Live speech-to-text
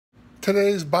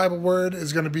Today's Bible word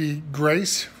is going to be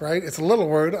grace, right? It's a little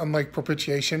word, unlike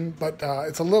propitiation, but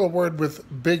it's a little word with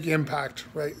big impact,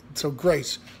 right? So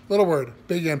grace, little word,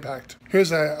 big impact.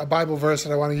 Here's a Bible verse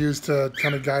that I want to use to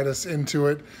kind of guide us into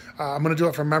it. I'm going to do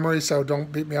it from memory, so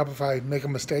don't beat me up if I make a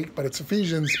mistake, but it's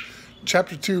Ephesians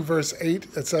chapter 2, verse 8.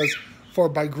 It says, "For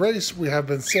by grace we have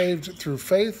been saved through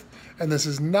faith, and this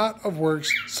is not of works,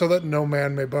 so that no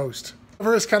man may boast." The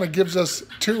verse kind of gives us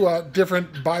two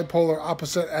different bipolar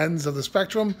opposite ends of the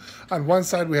spectrum. On one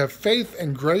side we have faith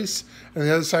and grace, and on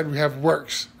the other side we have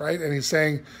works, right? And he's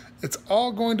saying it's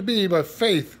all going to be by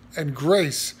faith and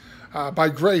grace, by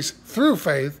grace through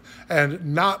faith, and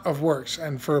not of works.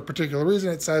 And for a particular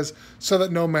reason, it says, so that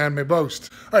no man may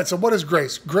boast. All right, so what is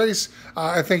grace? Grace,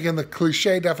 I think in the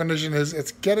cliche definition is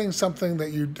it's getting something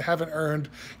that you haven't earned,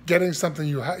 getting something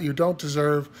you don't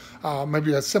deserve.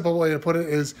 Maybe a simple way to put it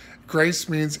is grace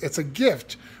means it's a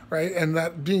gift, right? And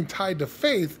that being tied to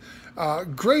faith,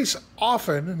 grace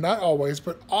often, not always,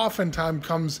 but oftentimes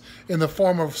comes in the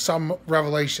form of some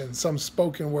revelation, some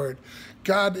spoken word.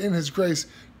 God in his grace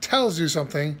tells you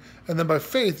something, and then by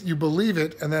faith you believe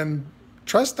it, and then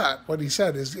trust that what he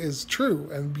said is true,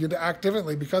 and begin to act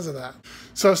differently because of that.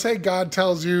 So say God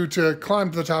tells you to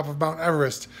climb to the top of Mount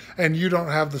Everest, and you don't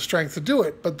have the strength to do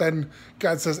it, but then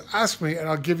God says, ask me, and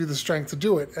I'll give you the strength to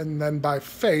do it. And then by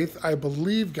faith, I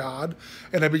believe God,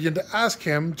 and I begin to ask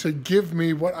him to give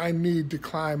me what I need to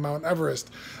climb Mount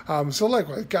Everest. So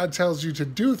likewise, God tells you to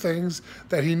do things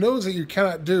that he knows that you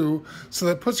cannot do, so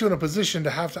that puts you in a position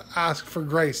to have to ask for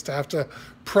grace, to have to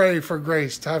pray for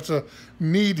grace, to have to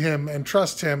need him and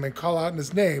trust him and call out in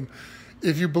his name.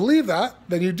 If you believe that,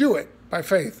 then you do it by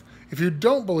faith. If you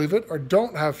don't believe it or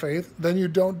don't have faith, then you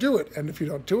don't do it. And if you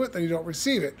don't do it, then you don't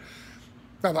receive it.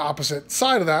 Now, the opposite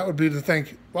side of that would be to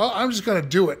think, well, I'm just going to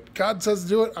do it. God says to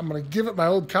do it. I'm going to give it my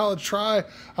old college try.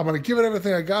 I'm going to give it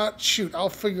everything I got. Shoot, I'll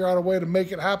figure out a way to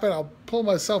make it happen. I'll pull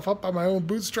myself up by my own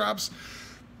bootstraps.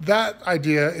 That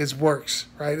idea is works,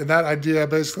 right? And that idea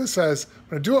basically says, I'm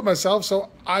going to do it myself so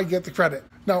I get the credit.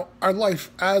 Now, our life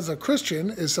as a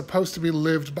Christian is supposed to be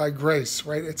lived by grace,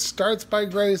 right? It starts by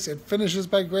grace, it finishes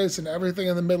by grace, and everything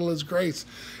in the middle is grace.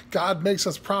 God makes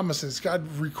us promises, God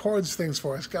records things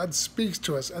for us, God speaks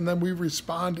to us, and then we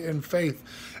respond in faith.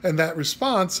 And that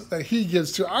response that he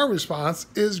gives to our response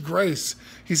is grace.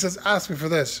 He says, ask me for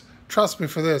this, trust me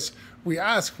for this. We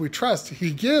ask, we trust,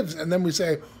 he gives, and then we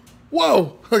say,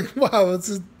 whoa, like, wow,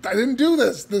 I didn't do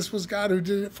this. This was God who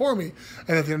did it for me.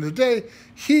 And at the end of the day,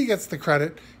 he gets the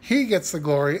credit, he gets the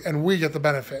glory, and we get the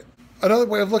benefit. Another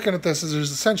way of looking at this is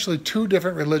there's essentially two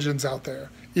different religions out there.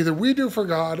 Either we do for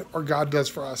God or God does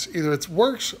for us. Either it's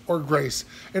works or grace.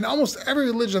 And almost every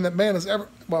religion that man has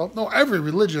every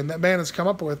religion that man has come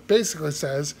up with basically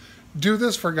says, do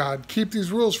this for God, keep these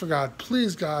rules for God,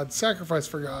 please God, sacrifice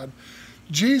for God.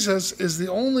 Jesus is the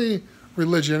only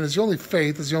religion, is the only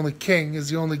faith, is the only king, is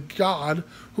the only God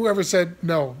who ever said,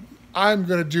 no, I'm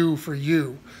going to do for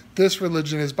you. This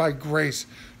religion is by grace.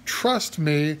 Trust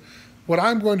me what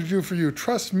I'm going to do for you.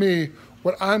 Trust me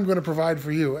what I'm going to provide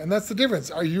for you. And that's the difference.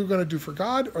 Are you going to do for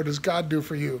God, or does God do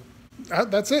for you?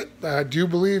 That's it. Do you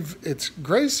believe it's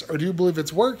grace, or do you believe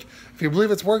it's work? If you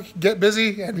believe it's work, get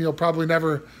busy, and you'll probably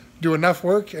never do enough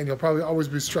work, and you'll probably always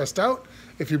be stressed out.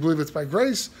 If you believe it's by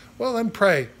grace, well, then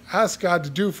pray. Ask God to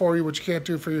do for you what you can't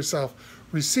do for yourself.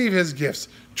 Receive his gifts.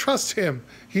 Trust him.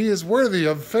 He is worthy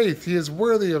of faith. He is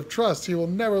worthy of trust. He will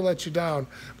never let you down.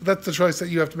 But that's the choice that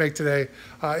you have to make today.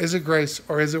 Is it grace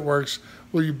or is it works?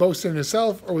 Will you boast in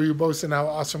yourself, or will you boast in how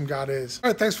awesome God is? All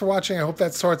right, thanks for watching. I hope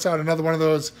that sorts out another one of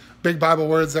those big Bible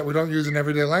words that we don't use in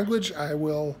everyday language. I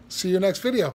will see you next video.